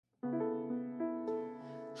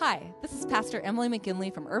Hi, this is Pastor Emily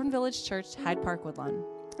McGinley from Urban Village Church, Hyde Park, Woodlawn.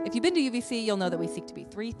 If you've been to UVC, you'll know that we seek to be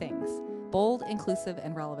three things: bold, inclusive,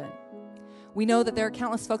 and relevant. We know that there are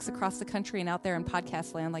countless folks across the country and out there in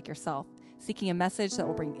podcast land like yourself, seeking a message that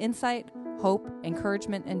will bring insight, hope,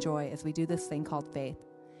 encouragement, and joy as we do this thing called faith.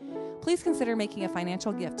 Please consider making a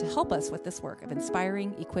financial gift to help us with this work of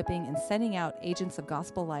inspiring, equipping, and sending out agents of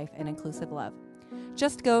gospel life and inclusive love.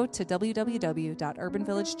 Just go to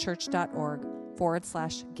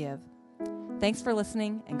www.urbanvillagechurch.org/give. Thanks for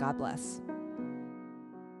listening, and God bless.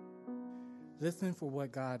 Listen for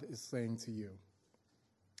what God is saying to you.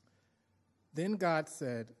 Then God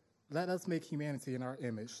said, "Let us make humanity in our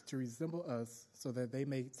image to resemble us, so that they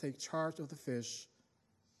may take charge of the fish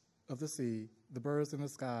of the sea, the birds in the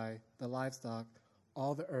sky, the livestock,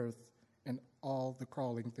 all the earth, and all the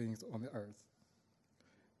crawling things on the earth."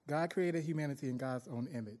 God created humanity in God's own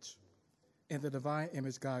image. In the divine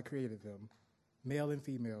image, God created them. Male and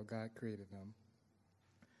female, God created them.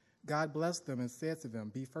 God blessed them and said to them,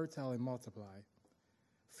 "Be fertile and multiply.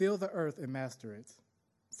 Fill the earth and master it.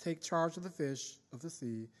 Take charge of the fish of the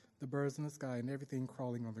sea, the birds in the sky, and everything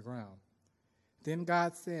crawling on the ground." Then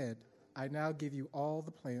God said, "I now give you all the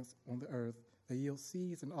plants on the earth that yield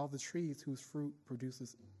seeds, and all the trees whose fruit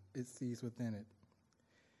produces its seeds within it.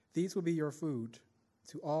 These will be your food.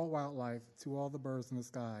 To all wildlife, to all the birds in the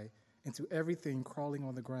sky, and to everything crawling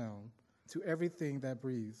on the ground, to everything that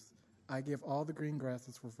breathes, I give all the green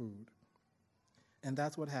grasses for food." And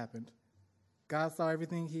that's what happened. God saw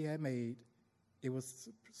everything he had made. It was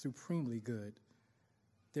supremely good.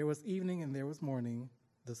 There was evening and there was morning,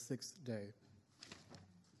 the sixth day.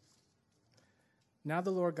 Now the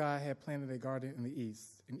Lord God had planted a garden in the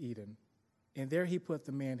east, in Eden, and there he put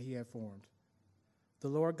the man he had formed. The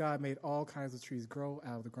Lord God made all kinds of trees grow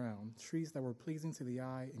out of the ground, trees that were pleasing to the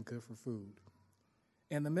eye and good for food.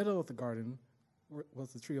 In the middle of the garden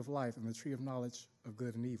was the tree of life and the tree of knowledge of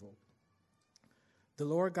good and evil. The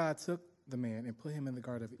Lord God took the man and put him in the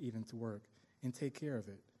Garden of Eden to work and take care of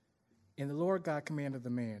it. And the Lord God commanded the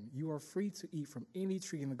man, "You are free to eat from any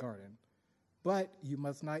tree in the garden, but you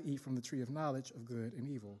must not eat from the tree of knowledge of good and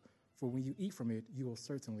evil, for when you eat from it, you will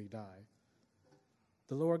certainly die."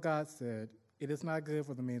 The Lord God said, "It is not good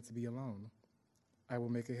for the man to be alone. I will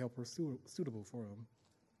make a helper suitable for him."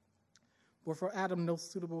 But for Adam, no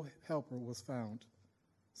suitable helper was found.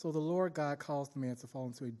 So the Lord God caused the man to fall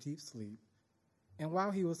into a deep sleep. And while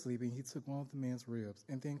he was sleeping, he took one of the man's ribs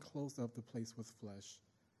and then closed up the place with flesh.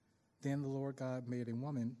 Then the Lord God made a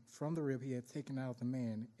woman from the rib he had taken out of the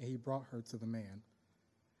man, and he brought her to the man.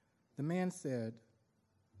 The man said,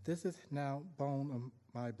 "This is now bone of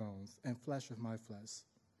my bones and flesh of my flesh.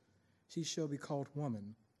 She shall be called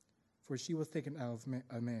woman, for she was taken out of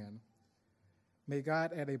a man." May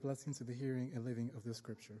God add a blessing to the hearing and living of this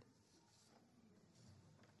scripture.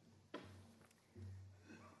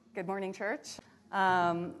 Good morning, church.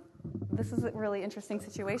 This is a really interesting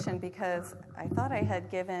situation because I thought I had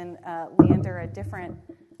given Leander a different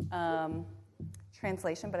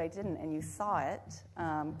translation, but I didn't, and you saw it,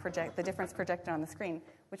 the difference projected on the screen,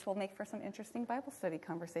 which will make for some interesting Bible study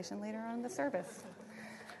conversation later on in the service.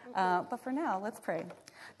 But for now, let's pray.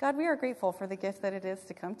 God, we are grateful for the gift that it is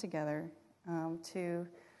to come together, to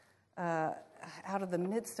out of the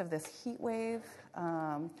midst of this heat wave,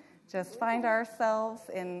 just find ourselves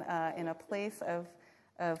in a place of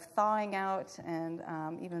thawing out and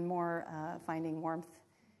even more finding warmth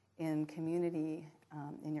in community,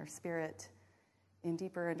 in your spirit, in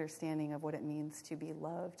deeper understanding of what it means to be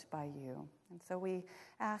loved by you. And so we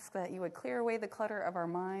ask that you would clear away the clutter of our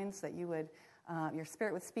minds, that you would your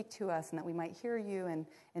spirit would speak to us, and that we might hear you, and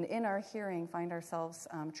in our hearing find ourselves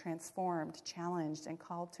transformed, challenged, and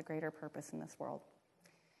called to greater purpose in this world.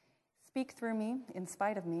 Speak through me, in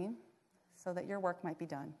spite of me, so that your work might be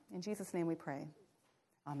done. In Jesus' name we pray.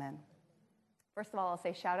 Amen. First of all, I'll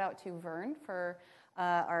say shout out to Vern for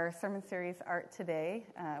our sermon series art today.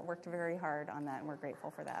 Worked very hard on that, and we're grateful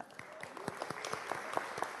for that.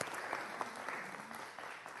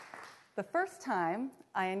 The first time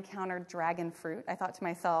I encountered dragon fruit, I thought to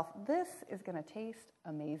myself, this is going to taste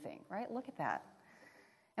amazing, right? Look at that.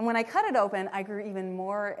 And when I cut it open, I grew even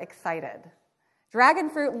more excited. Dragon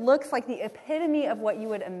fruit looks like the epitome of what you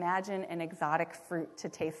would imagine an exotic fruit to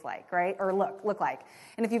taste like, right? Or look like.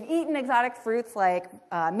 And if you've eaten exotic fruits like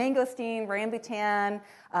mangosteen, rambutan,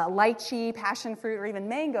 lychee, passion fruit, or even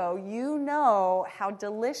mango, you know how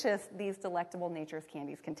delicious these delectable nature's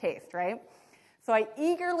candies can taste, right? So I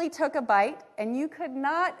eagerly took a bite, and you could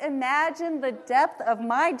not imagine the depth of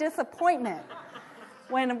my disappointment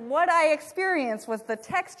when what I experienced was the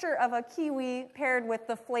texture of a kiwi paired with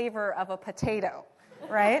the flavor of a potato,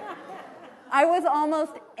 right? I was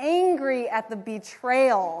almost angry at the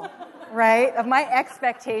betrayal, right, of my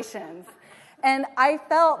expectations. And I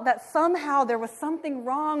felt that somehow there was something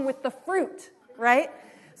wrong with the fruit, right?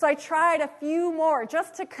 So I tried a few more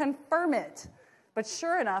just to confirm it. But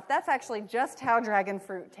sure enough, that's actually just how dragon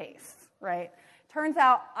fruit tastes, right? Turns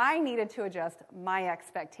out I needed to adjust my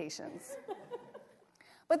expectations.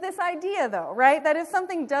 But this idea, though, right, that if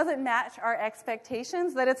something doesn't match our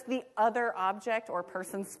expectations, that it's the other object or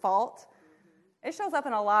person's fault, it shows up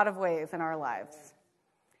in a lot of ways in our lives.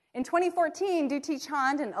 In 2014, Dutee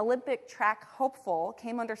Chand, an Olympic track hopeful,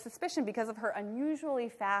 came under suspicion because of her unusually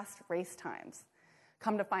fast race times.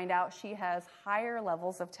 Come to find out, she has higher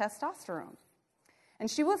levels of testosterone. And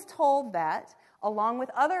she was told that, along with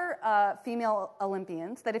other female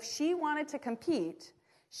Olympians, that if she wanted to compete,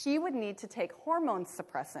 she would need to take hormone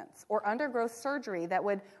suppressants or undergo surgery that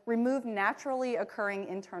would remove naturally occurring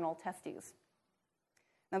internal testes.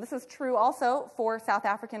 Now, this is true also for South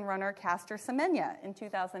African runner Caster Semenya in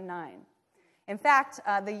 2009. In fact,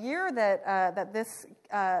 the year that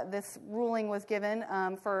this ruling was given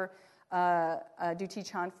for Dutee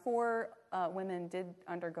Chand, 4 women did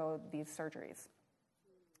undergo these surgeries.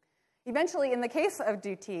 Eventually, in the case of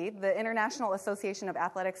Dutee, the International Association of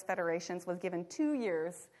Athletics Federations was given 2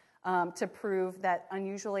 years to prove that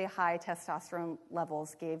unusually high testosterone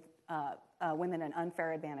levels gave women an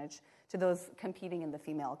unfair advantage to those competing in the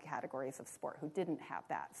female categories of sport who didn't have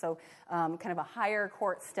that. So kind of a higher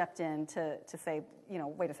court stepped in to say,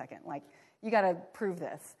 wait a second, you got to prove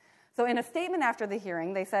this. So in a statement after the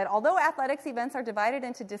hearing, they said, although athletics events are divided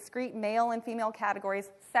into discrete male and female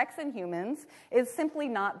categories, sex in humans is simply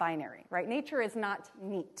not binary, right? Nature is not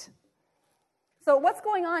neat. So what's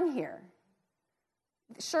going on here?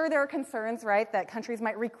 Sure, there are concerns, right, that countries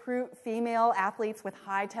might recruit female athletes with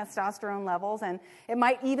high testosterone levels, and it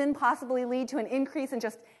might even possibly lead to an increase in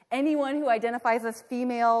just anyone who identifies as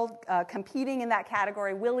female competing in that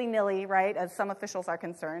category willy-nilly, right, as some officials are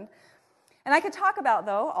concerned. And I could talk about,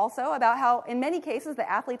 though, also about how in many cases the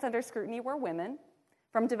athletes under scrutiny were women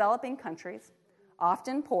from developing countries,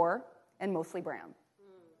 often poor and mostly brown.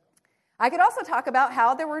 I could also talk about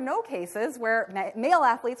how there were no cases where male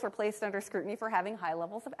athletes were placed under scrutiny for having high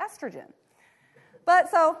levels of estrogen. But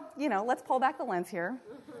so, let's pull back the lens here.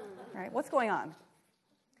 Right? What's going on?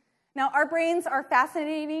 Now, our brains are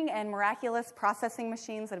fascinating and miraculous processing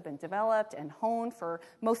machines that have been developed and honed for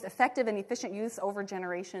most effective and efficient use over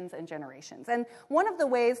generations and generations. And one of the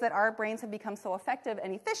ways that our brains have become so effective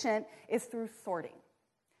and efficient is through sorting.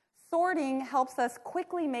 Sorting helps us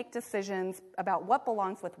quickly make decisions about what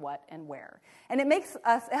belongs with what and where. And it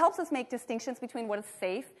helps us make distinctions between what is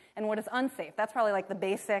safe and what is unsafe. That's probably like the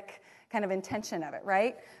basic kind of intention of it,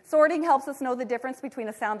 right? Sorting helps us know the difference between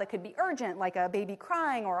a sound that could be urgent, like a baby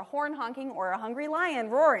crying or a horn honking or a hungry lion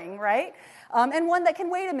roaring, right? And one that can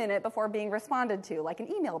wait a minute before being responded to, like an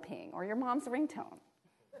email ping or your mom's ringtone.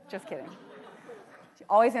 Just kidding.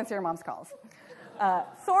 Always answer your mom's calls.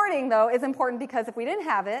 Sorting, though, is important because if we didn't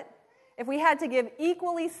have it, if we had to give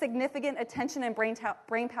equally significant attention and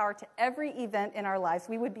brain power to every event in our lives,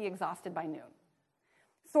 we would be exhausted by noon.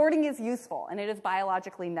 Sorting is useful, and it is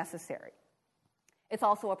biologically necessary. It's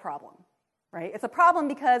also a problem, right? It's a problem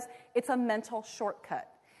because it's a mental shortcut.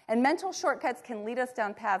 And mental shortcuts can lead us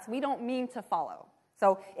down paths we don't mean to follow.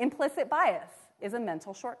 So implicit bias is a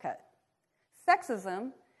mental shortcut.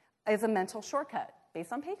 Sexism is a mental shortcut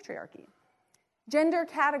based on patriarchy. Gender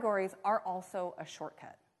categories are also a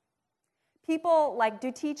shortcut. People like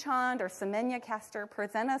Dutee Chand or Semenya Caster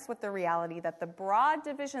present us with the reality that the broad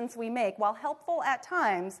divisions we make, while helpful at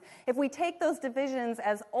times, if we take those divisions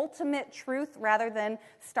as ultimate truth rather than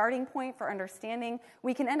starting point for understanding,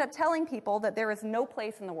 we can end up telling people that there is no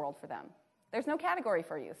place in the world for them. There's no category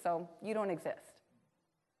for you, so you don't exist.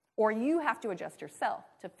 Or you have to adjust yourself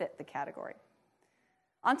to fit the category.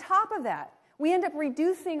 On top of that, we end up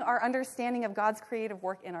reducing our understanding of God's creative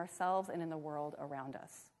work in ourselves and in the world around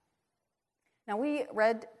us. Now, we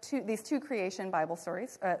read these 2 creation Bible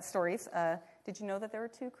stories. Did you know that there were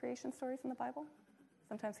 2 creation stories in the Bible?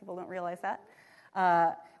 Sometimes people don't realize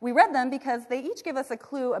that. We read them because they each give us a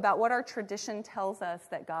clue about what our tradition tells us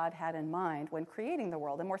that God had in mind when creating the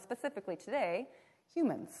world, and more specifically today,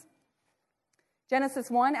 humans.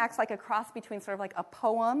 Genesis 1 acts like a cross between sort of like a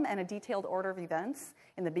poem and a detailed order of events.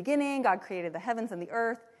 In the beginning, God created the heavens and the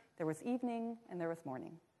earth. There was evening and there was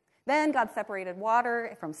morning. Then God separated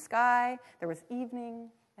water from sky. There was evening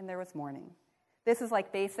and there was morning. This is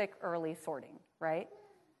like basic early sorting, right?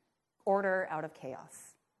 Order out of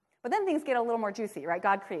chaos. But then things get a little more juicy, right?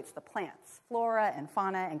 God creates the plants, flora and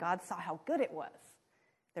fauna, and God saw how good it was.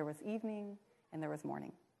 There was evening and there was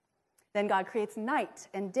morning. Then God creates night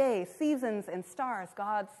and day, seasons and stars.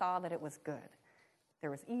 God saw that it was good.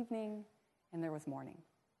 There was evening and there was morning.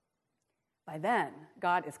 By then,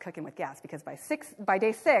 God is cooking with gas because by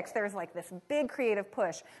day 6, there's like this big creative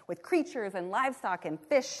push with creatures and livestock and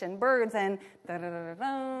fish and birds and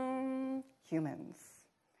humans.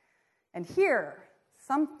 And here,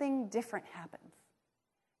 something different happens.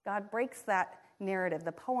 God breaks that narrative.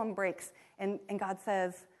 The poem breaks, and God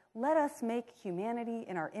says, let us make humanity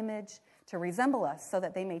in our image to resemble us so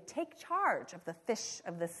that they may take charge of the fish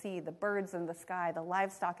of the sea, the birds in the sky, the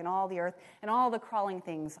livestock in all the earth, and all the crawling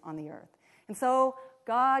things on the earth. And so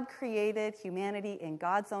God created humanity in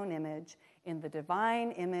God's own image. In the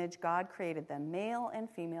divine image, God created them, male and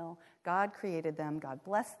female. God created them. God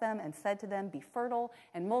blessed them and said to them, be fertile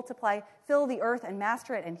and multiply, fill the earth and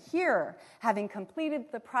master it. And here, having completed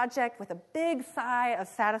the project with a big sigh of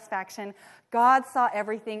satisfaction, God saw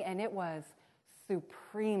everything, and it was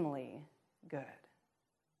supremely good.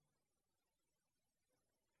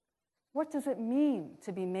 What does it mean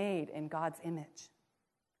to be made in God's image?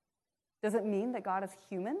 Does it mean that God is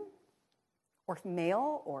human or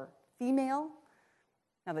male or female?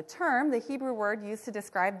 Now, the term, the Hebrew word used to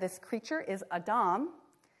describe this creature is Adam,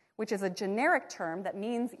 which is a generic term that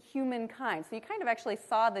means humankind. So you kind of actually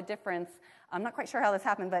saw the difference. I'm not quite sure how this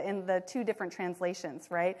happened, but in the two different translations,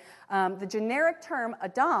 right? The generic term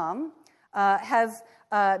Adam has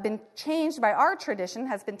been changed by our tradition,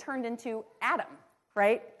 has been turned into Adam,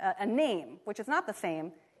 right? A name, which is not the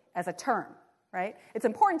same as a term, right? It's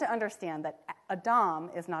important to understand that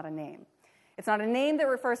Adam is not a name. It's not a name that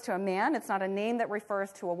refers to a man. It's not a name that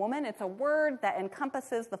refers to a woman. It's a word that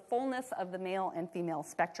encompasses the fullness of the male and female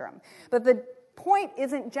spectrum. But the point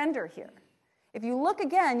isn't gender here. If you look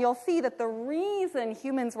again, you'll see that the reason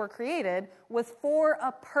humans were created was for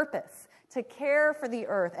a purpose, to care for the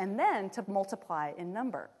earth and then to multiply in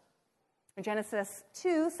number. Genesis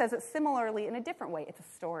 2 says it similarly in a different way. It's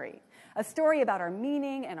a story about our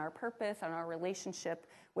meaning and our purpose and our relationship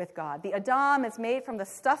with God. The Adam is made from the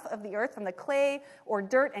stuff of the earth, from the clay or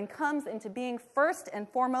dirt, and comes into being first and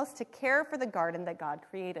foremost to care for the garden that God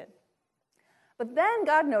created. But then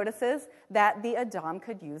God notices that the Adam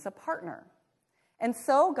could use a partner. And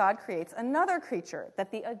so God creates another creature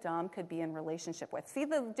that the Adam could be in relationship with. See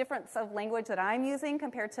the difference of language that I'm using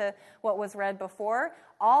compared to what was read before?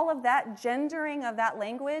 All of that gendering of that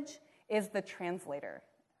language is the translator.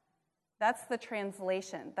 That's the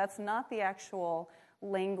translation. That's not the actual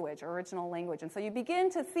language, original language. And so you begin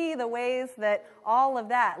to see the ways that all of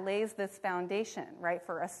that lays this foundation, right,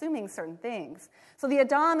 for assuming certain things. So the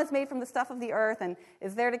Adam is made from the stuff of the earth and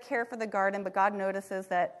is there to care for the garden, but God notices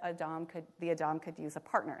that the Adam could use a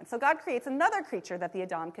partner. And so God creates another creature that the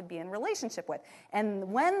Adam could be in relationship with.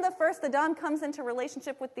 And when the first Adam comes into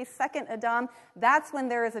relationship with the second Adam, that's when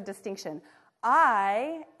there is a distinction.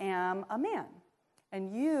 I am a man,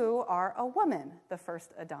 and you are a woman, the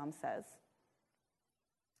first Adam says.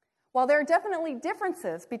 While there are definitely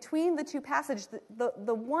differences between the two passages,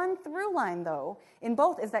 the one through line, though, in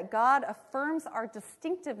both is that God affirms our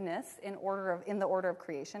distinctiveness in the order of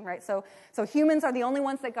creation, right? So humans are the only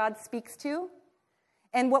ones that God speaks to.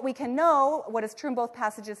 And what we can know, what is true in both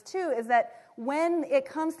passages too, is that when it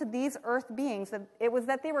comes to these earth beings, it was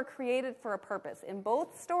that they were created for a purpose. In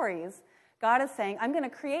both stories, God is saying, I'm going to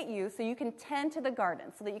create you so you can tend to the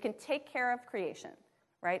garden, so that you can take care of creation,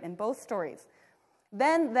 right? In both stories.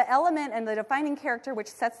 Then the element and the defining character which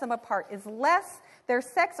sets them apart is less their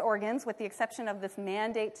sex organs, with the exception of this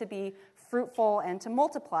mandate to be fruitful and to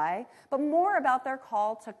multiply, but more about their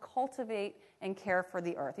call to cultivate and care for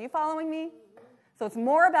the earth. Are you following me? So it's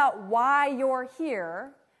more about why you're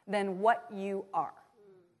here than what you are.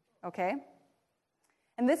 Okay?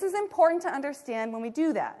 And this is important to understand when we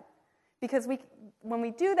do that, because when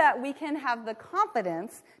we do that, we can have the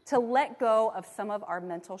confidence to let go of some of our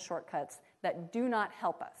mental shortcuts that do not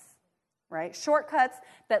help us, right? Shortcuts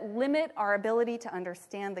that limit our ability to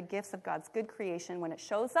understand the gifts of God's good creation when it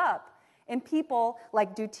shows up in people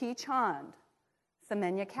like Duty Chand,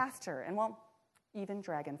 Semenya Castor, and, well, even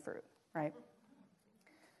dragon fruit, right?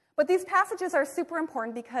 But these passages are super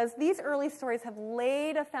important because these early stories have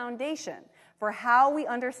laid a foundation for how we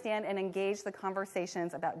understand and engage the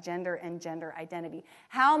conversations about gender and gender identity.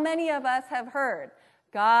 How many of us have heard,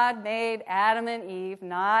 God made Adam and Eve,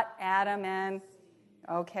 not Adam and...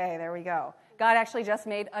 Okay, there we go. God actually just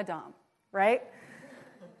made Adam, right?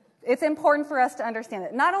 It's important for us to understand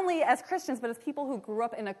it. Not only as Christians, but as people who grew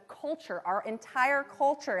up in a culture. Our entire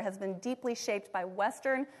culture has been deeply shaped by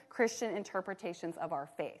Western Christian interpretations of our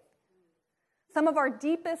faith. Some of our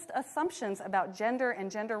deepest assumptions about gender and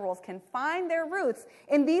gender roles can find their roots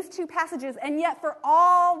in these two passages, and yet for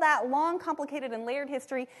all that long, complicated, and layered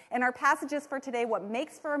history in our passages for today, what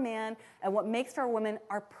makes for a man and what makes for a woman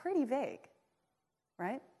are pretty vague,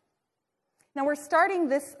 right? Now, we're starting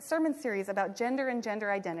this sermon series about gender and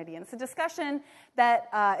gender identity, and it's a discussion that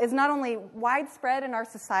is not only widespread in our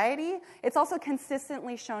society, it's also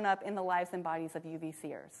consistently shown up in the lives and bodies of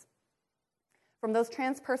UVCers. From those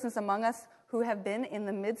trans persons among us who have been in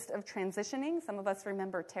the midst of transitioning, some of us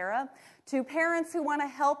remember Tara, to parents who want to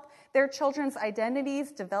help their children's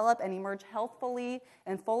identities develop and emerge healthfully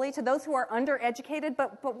and fully, to those who are undereducated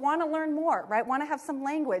but want to learn more, right? Want to have some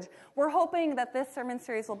language. We're hoping that this sermon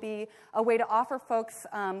series will be a way to offer folks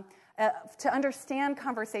to understand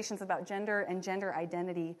conversations about gender and gender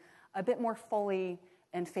identity a bit more fully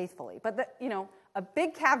and faithfully. But, a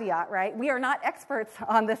big caveat, right? We are not experts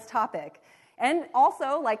on this topic. And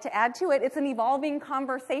also, like to add to it, it's an evolving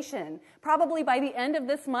conversation. Probably by the end of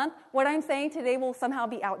this month, what I'm saying today will somehow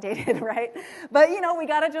be outdated, right? But, we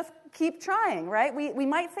got to just keep trying, right? We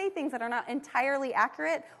might say things that are not entirely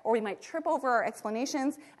accurate, or we might trip over our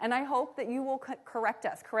explanations, and I hope that you will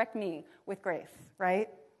correct me with grace, right?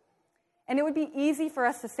 And it would be easy for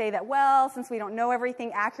us to say that, well, since we don't know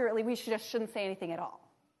everything accurately, we just shouldn't say anything at all,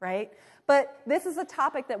 right? But this is a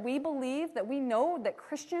topic that we believe, that we know that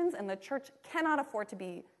Christians and the church cannot afford to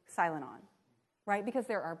be silent on, right? Because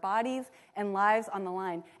there are bodies and lives on the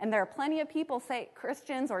line. And there are plenty of people,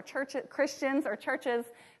 Christians or churches,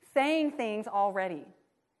 saying things already.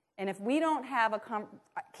 And if we don't have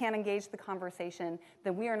can't engage the conversation,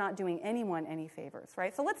 then we are not doing anyone any favors,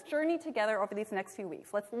 right? So let's journey together over these next few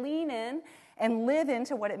weeks. Let's lean in and live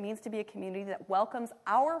into what it means to be a community that welcomes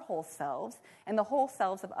our whole selves and the whole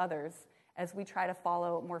selves of others as we try to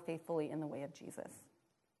follow more faithfully in the way of Jesus.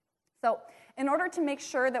 So in order to make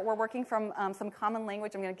sure that we're working from some common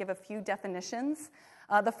language, I'm going to give a few definitions.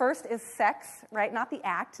 The first is sex, right? Not the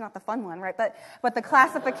act, not the fun one, right? But the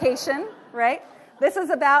classification, right? This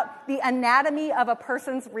is about the anatomy of a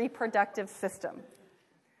person's reproductive system.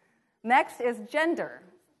 Next is gender,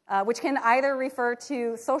 which can either refer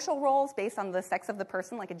to social roles based on the sex of the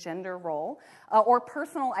person, like a gender role, or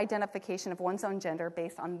personal identification of one's own gender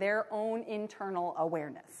based on their own internal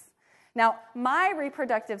awareness. Now, my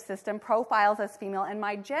reproductive system profiles as female, and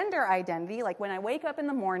my gender identity, like when I wake up in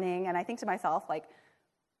the morning and I think to myself, like,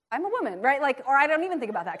 I'm a woman, right? Or I don't even think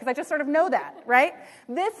about that because I just sort of know that, right?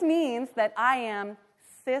 This means that I am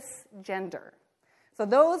cisgender. So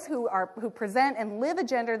those who present and live a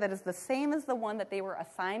gender that is the same as the one that they were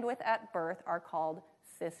assigned with at birth are called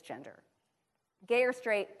cisgender. Gay or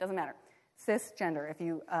straight, doesn't matter. Cisgender, if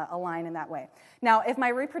you align in that way. Now, if my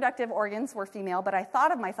reproductive organs were female, but I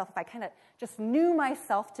thought of myself, if I kind of just knew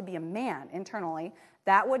myself to be a man internally,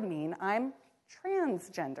 that would mean I'm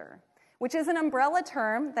transgender, which is an umbrella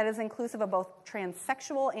term that is inclusive of both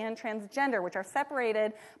transsexual and transgender, which are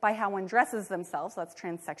separated by how one dresses themselves, so that's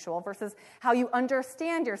transsexual, versus how you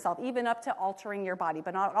understand yourself, even up to altering your body,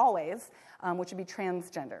 but not always, which would be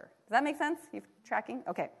transgender. Does that make sense? You tracking?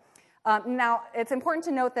 Okay. Now, it's important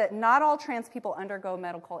to note that not all trans people undergo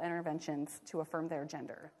medical interventions to affirm their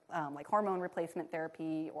gender, like hormone replacement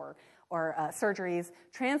therapy or surgeries.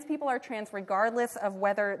 Trans people are trans regardless of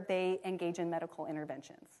whether they engage in medical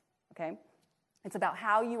interventions. Okay? It's about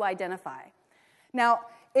how you identify. Now,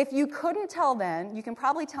 if you couldn't tell then, you can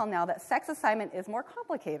probably tell now that sex assignment is more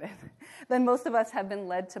complicated than most of us have been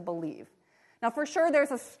led to believe. Now, for sure,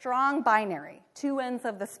 there's a strong binary, two ends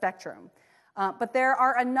of the spectrum. But there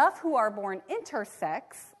are enough who are born intersex,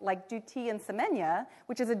 like Duty and Semenya,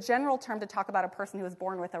 which is a general term to talk about a person who is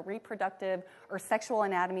born with a reproductive or sexual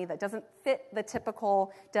anatomy that doesn't fit the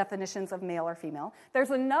typical definitions of male or female.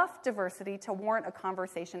 There's enough diversity to warrant a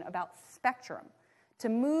conversation about spectrum, to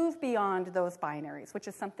move beyond those binaries, which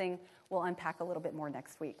is something we'll unpack a little bit more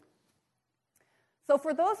next week. So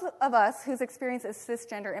for those of us whose experience is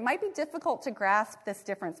cisgender, it might be difficult to grasp this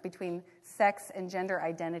difference between sex and gender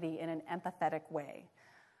identity in an empathetic way.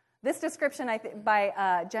 This description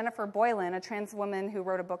by Jennifer Boylan, a trans woman who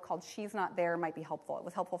wrote a book called She's Not There, might be helpful. It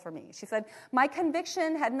was helpful for me. She said, "My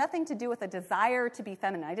conviction had nothing to do with a desire to be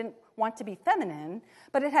feminine. I didn't want to be feminine,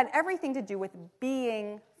 but it had everything to do with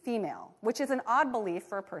being female, which is an odd belief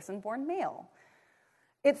for a person born male.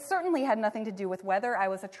 It certainly had nothing to do with whether I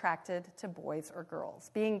was attracted to boys or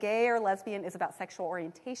girls. Being gay or lesbian is about sexual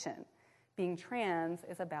orientation. Being trans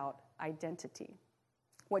is about identity."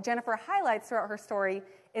 What Jennifer highlights throughout her story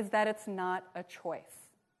is that it's not a choice.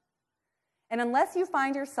 And unless you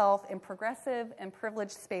find yourself in progressive and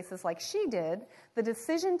privileged spaces like she did, the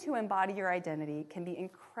decision to embody your identity can be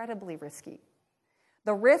incredibly risky.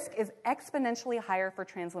 The risk is exponentially higher for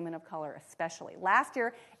trans women of color, especially. Last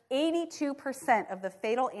year, 82% of the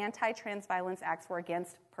fatal anti-trans violence acts were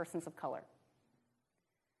against persons of color.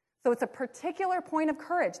 So it's a particular point of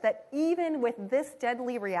courage that even with this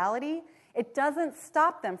deadly reality, it doesn't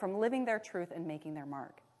stop them from living their truth and making their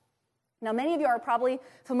mark. Now, many of you are probably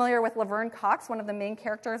familiar with Laverne Cox, one of the main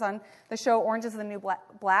characters on the show Orange is the New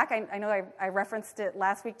Black. I know I referenced it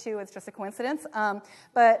last week, too. It's just a coincidence.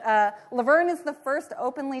 But Laverne is the first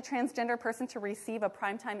openly transgender person to receive a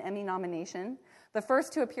Primetime Emmy nomination, the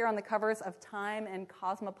first to appear on the covers of Time and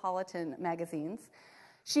Cosmopolitan magazines.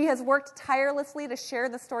 She has worked tirelessly to share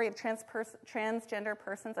the story of transgender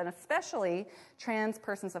persons, and especially trans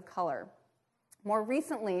persons of color. More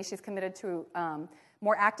recently, she's committed to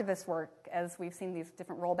more activist work, as we've seen these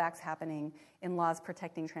different rollbacks happening in laws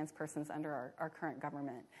protecting trans persons under our current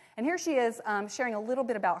government. And here she is sharing a little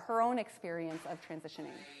bit about her own experience of transitioning.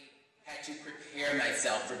 I had to prepare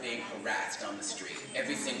myself for being harassed on the street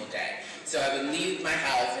every single day. So I would leave my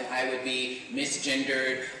house and I would be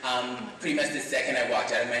misgendered pretty much the second I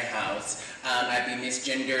walked out of my house. I'd be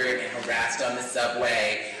misgendered and harassed on the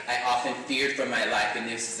subway. I often feared for my life, and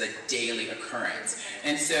this is a daily occurrence.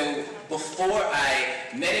 And so before I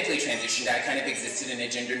medically transitioned, I kind of existed in a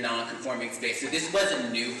gender non-conforming space. So this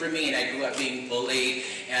wasn't new for me, and I grew up being bullied,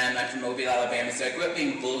 and I'm from Mobile, Alabama, so I grew up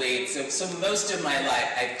being bullied. So most of my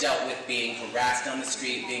life, I've dealt with being harassed on the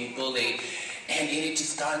street, being bullied, and it had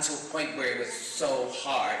just gotten to a point where it was so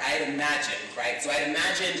hard. I had imagined, right? So I had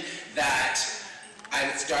imagined that I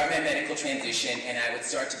would start my medical transition and I would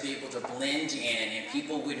start to be able to blend in, and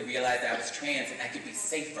people would realize I was trans and I could be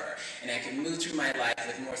safer and I could move through my life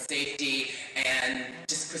with more safety and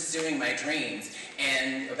just pursuing my dreams.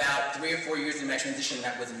 And about 3 or 4 years into my transition,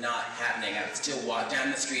 that was not happening. I would still walk down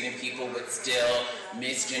the street and people would still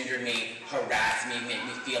misgender me, harass me, make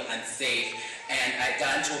me feel unsafe. And I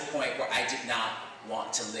got to a point where I did not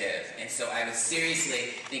want to live. And so I was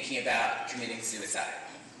seriously thinking about committing suicide.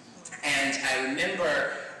 And I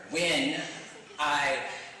remember when I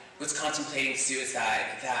was contemplating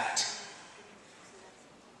suicide that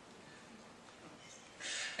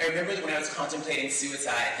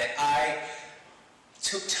I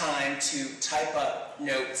took time to type up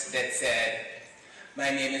notes that said, "My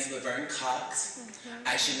name is Laverne Cox.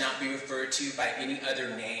 I should not be referred to by any other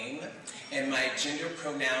name. And my gender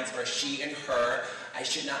pronouns are she and her. I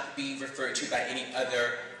should not be referred to by any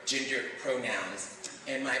other gender pronouns."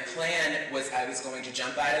 And my plan was I was going to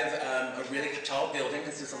jump out of a really tall building,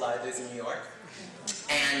 because there's a lot of those in New York,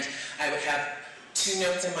 and I would have 2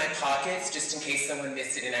 notes in my pockets just in case someone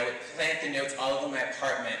missed it, and I would plant the notes all over my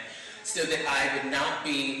apartment so that I would not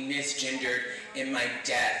be misgendered in my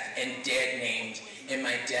death and dead named in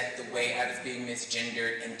my death the way I was being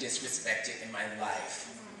misgendered and disrespected in my life.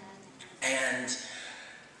 And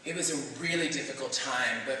it was a really difficult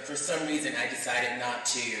time, but for some reason I decided not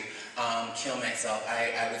to kill myself.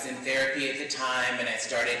 I was in therapy at the time, and I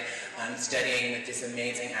started studying with this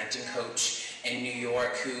amazing acting coach in New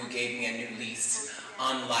York who gave me a new lease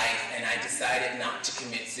on life, and I decided not to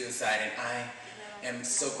commit suicide, and I am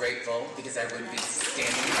so grateful, because I wouldn't be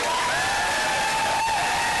standing here.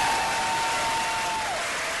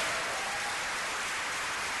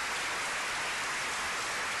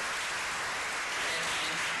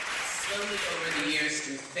 Slowly over the years,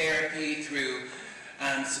 through therapy, through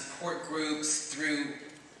support groups, through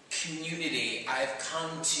community, I've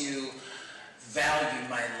come to value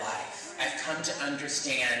my life. I've come to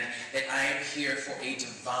understand that I am here for a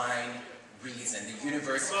divine reason. The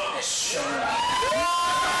universe has shown me. I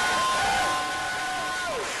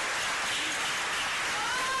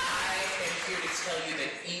am here to tell you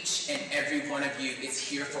that each and every one of you is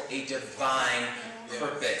here for a divine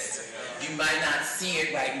purpose. You might not see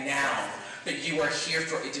it right now, but you are here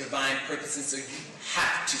for a divine purpose, and so you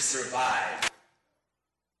have to survive.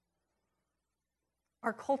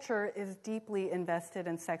 Our culture is deeply invested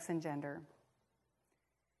in sex and gender.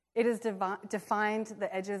 It has defined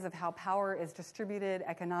the edges of how power is distributed,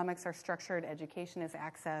 economics are structured, education is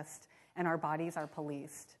accessed, and our bodies are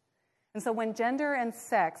policed. And so when gender and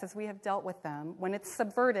sex, as we have dealt with them, when it's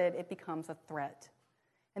subverted, it becomes a threat.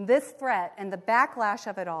 And this threat and the backlash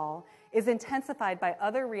of it all is intensified by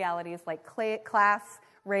other realities like class,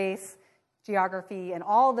 race, geography, and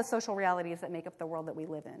all the social realities that make up the world that we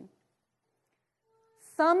live in.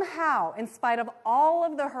 Somehow, in spite of all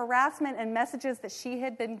of the harassment and messages that she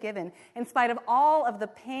had been given, in spite of all of the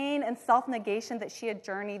pain and self-negation that she had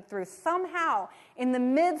journeyed through, somehow, in the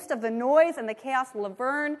midst of the noise and the chaos,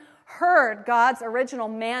 Laverne heard God's original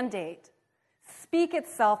mandate speak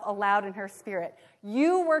itself aloud in her spirit.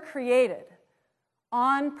 You were created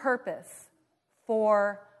on purpose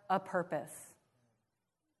for a purpose.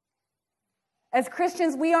 As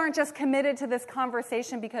Christians, we aren't just committed to this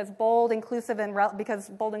conversation because bold, inclusive, and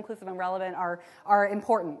relevant are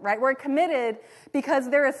important, right? We're committed because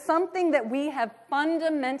there is something that we have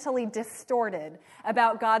fundamentally distorted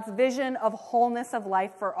about God's vision of wholeness of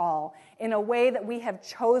life for all in a way that we have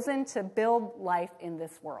chosen to build life in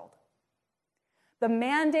this world. The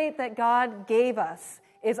mandate that God gave us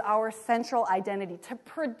is our central identity, to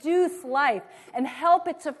produce life and help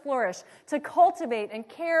it to flourish, to cultivate and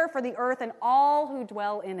care for the earth and all who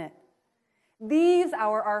dwell in it. These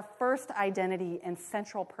are our first identity and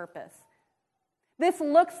central purpose. This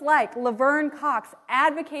looks like Laverne Cox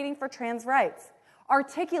advocating for trans rights,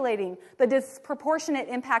 articulating the disproportionate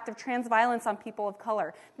impact of trans violence on people of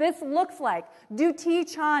color. This looks like Duty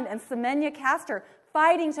Chand and Semenya Castor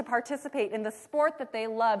fighting to participate in the sport that they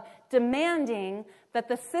love, demanding that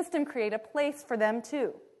the system create a place for them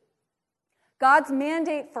too. God's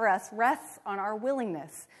mandate for us rests on our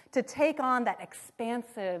willingness to take on that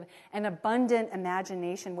expansive and abundant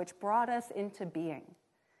imagination which brought us into being,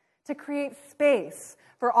 to create space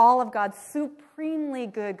for all of God's supremely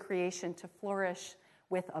good creation to flourish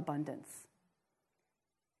with abundance.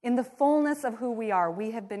 In the fullness of who we are,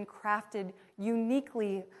 we have been crafted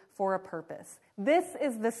uniquely for a purpose. This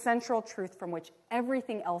is the central truth from which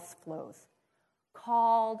everything else flows.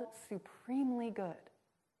 Called supremely good.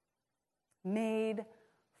 Made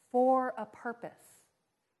for a purpose.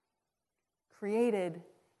 Created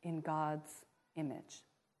in God's image.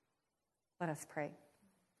 Let us pray.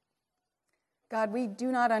 God, we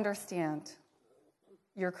do not understand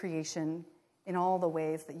your creation in all the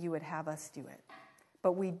ways that you would have us do it.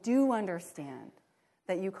 But we do understand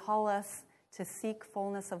that you call us to seek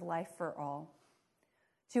fullness of life for all,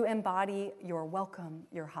 to embody your welcome,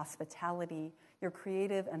 your hospitality, your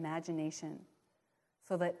creative imagination,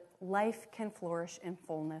 so that life can flourish in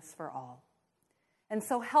fullness for all. And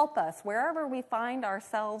so help us, wherever we find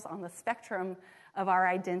ourselves on the spectrum of our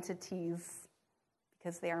identities,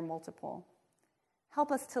 because they are multiple,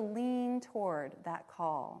 help us to lean toward that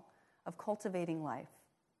call of cultivating life,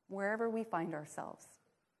 wherever we find ourselves.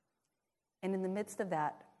 And in the midst of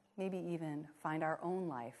that, maybe even find our own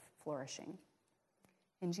life flourishing.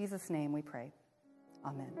 In Jesus' name we pray.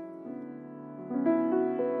 Amen.